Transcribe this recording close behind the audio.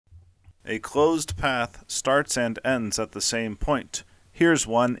A closed path starts and ends at the same point. Here's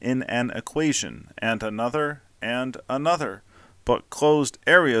one in an equation, and another, but closed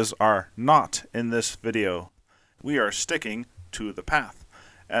areas are not in this video. We are sticking to the path,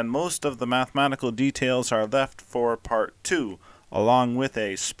 and most of the mathematical details are left for part 2, along with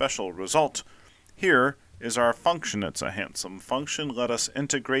a special result. Here is our function. It's a handsome function. Let us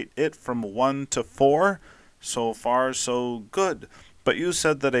integrate it from 1 to 4. So far, so good. But you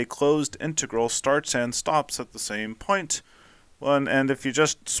said that a closed integral starts and stops at the same point. Well, and if you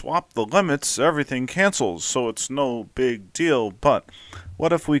just swap the limits, everything cancels, so it's no big deal. But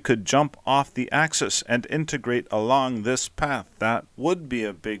what if we could jump off the axis and integrate along this path? That would be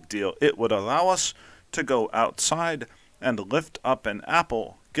a big deal. It would allow us to go outside and lift up an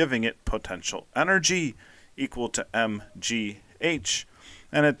apple, giving it potential energy equal to mgh.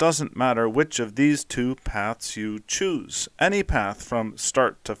 And it doesn't matter which of these two paths you choose. Any path from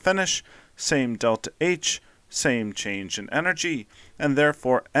start to finish, same delta H, same change in energy, and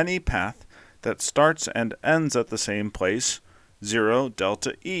therefore any path that starts and ends at the same place, 0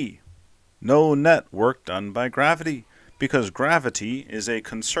 delta E. No net work done by gravity, because gravity is a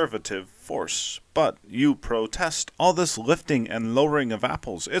conservative force. But you protest all this lifting and lowering of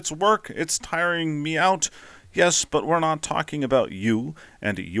apples. It's work, it's tiring me out. Yes, but we're not talking about you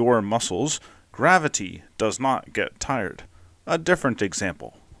and your muscles. Gravity does not get tired. A different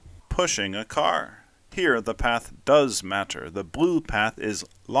example. Pushing a car. Here the path does matter. The blue path is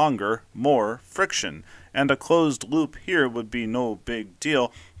longer, more friction. And a closed loop here would be no big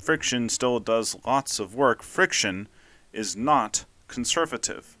deal. Friction still does lots of work. Friction is not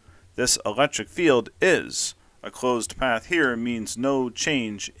conservative. This electric field is. A closed path here means no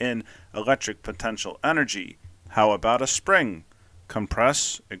change in electric potential energy. How about a spring?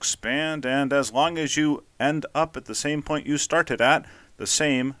 Compress, expand, and as long as you end up at the same point you started at, the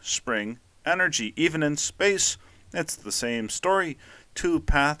same spring energy. Even in space, it's the same story. Two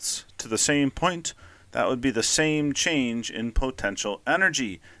paths to the same point, that would be the same change in potential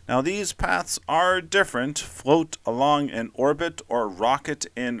energy. Now these paths are different. Float along an orbit or rocket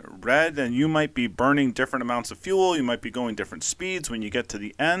in red, and you might be burning different amounts of fuel, you might be going different speeds when you get to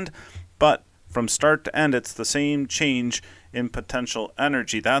the end, but from start to end it's the same change in potential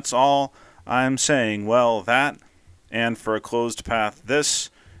energy. That's all I'm saying. Well, that, and for a closed path this,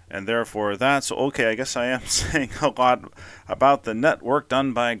 and therefore that. So okay, I guess I am saying a lot about the net work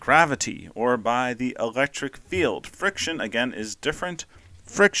done by gravity or by the electric field. Friction, again, is different.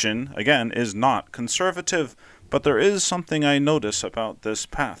 Friction, again, is not conservative. But there is something I notice about this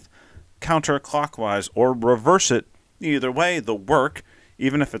path. Counterclockwise or reverse it, either way, the work,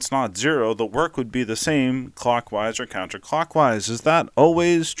 even if it's not 0, the work would be the same clockwise or counterclockwise. Is that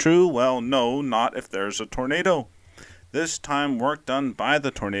always true? Well, no, not if there's a tornado. This time work done by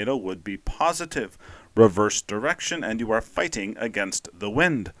the tornado would be positive, reverse direction, and you are fighting against the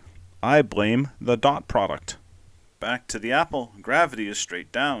wind. I blame the dot product. Back to the apple. Gravity is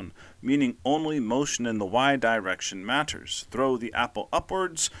straight down, meaning only motion in the y direction matters. Throw the apple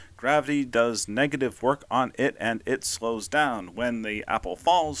upwards, gravity does negative work on it and it slows down. When the apple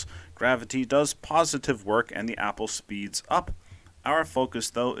falls, gravity does positive work and the apple speeds up. Our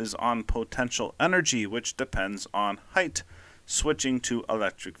focus, though, is on potential energy, which depends on height. Switching to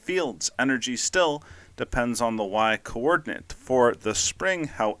electric fields, energy still depends on the y-coordinate. For the spring,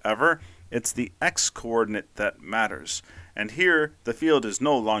 however, it's the x-coordinate that matters. And here, the field is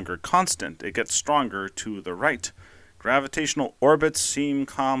no longer constant. It gets stronger to the right. Gravitational orbits seem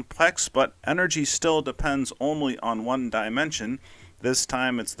complex, but energy still depends only on one dimension. This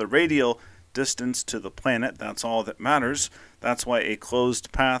time it's the radial distance to the planet. That's all that matters. That's why a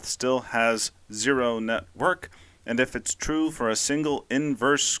closed path still has 0 net work. And if it's true for a single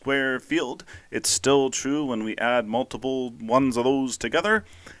inverse square field, it's still true when we add multiple ones of those together,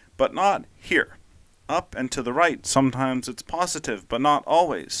 but not here. Up and to the right, sometimes it's positive, but not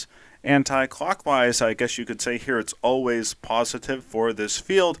always. Anti-clockwise, I guess you could say here it's always positive for this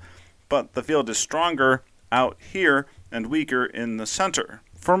field, but the field is stronger out here and weaker in the center.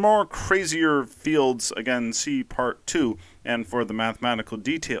 For more crazier fields, again, see part 2, and for the mathematical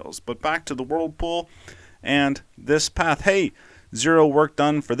details. But back to the whirlpool and this path. Hey, 0 work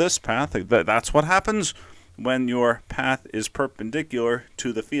done for this path. That's what happens when your path is perpendicular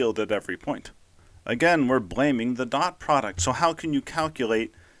to the field at every point. Again, we're blaming the dot product. So how can you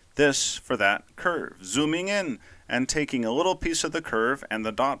calculate this for that curve? Zooming in and taking a little piece of the curve and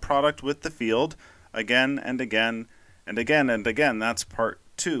the dot product with the field again and again and again and again. That's part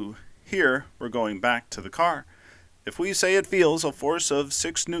 2. Here, we're going back to the car. If we say it feels a force of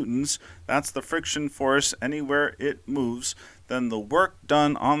 6 newtons, that's the friction force anywhere it moves, then the work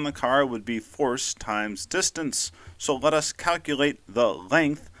done on the car would be force times distance. So let us calculate the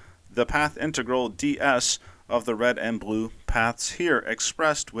length, the path integral ds, of the red and blue paths here,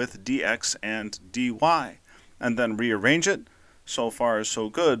 expressed with dx and dy, and then rearrange it. So far so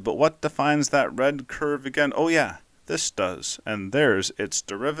good, but what defines that red curve again? Oh yeah, this does, and there's its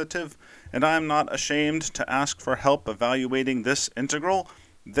derivative, and I'm not ashamed to ask for help evaluating this integral.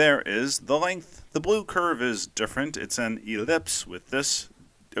 There is the length. The blue curve is different. It's an ellipse with this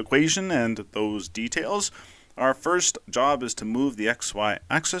equation and those details. Our first job is to move the xy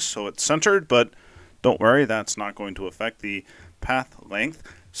axis so it's centered, but don't worry, that's not going to affect the path length.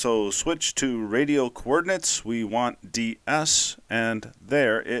 So switch to radial coordinates. We want ds, and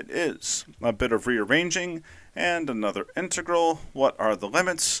there it is. A bit of rearranging and another integral. What are the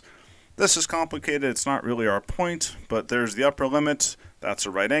limits? This is complicated. It's not really our point, but there's the upper limit. That's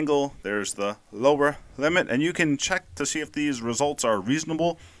a right angle. There's the lower limit, and you can check to see if these results are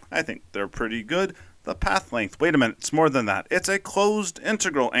reasonable. I think they're pretty good. The path length, wait a minute, it's more than that. It's a closed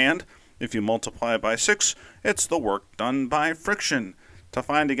integral, and if you multiply by 6, it's the work done by friction. To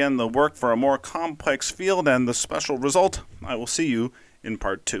find again the work for a more complex field and the special result, I will see you in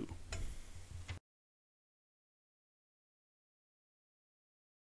part 2.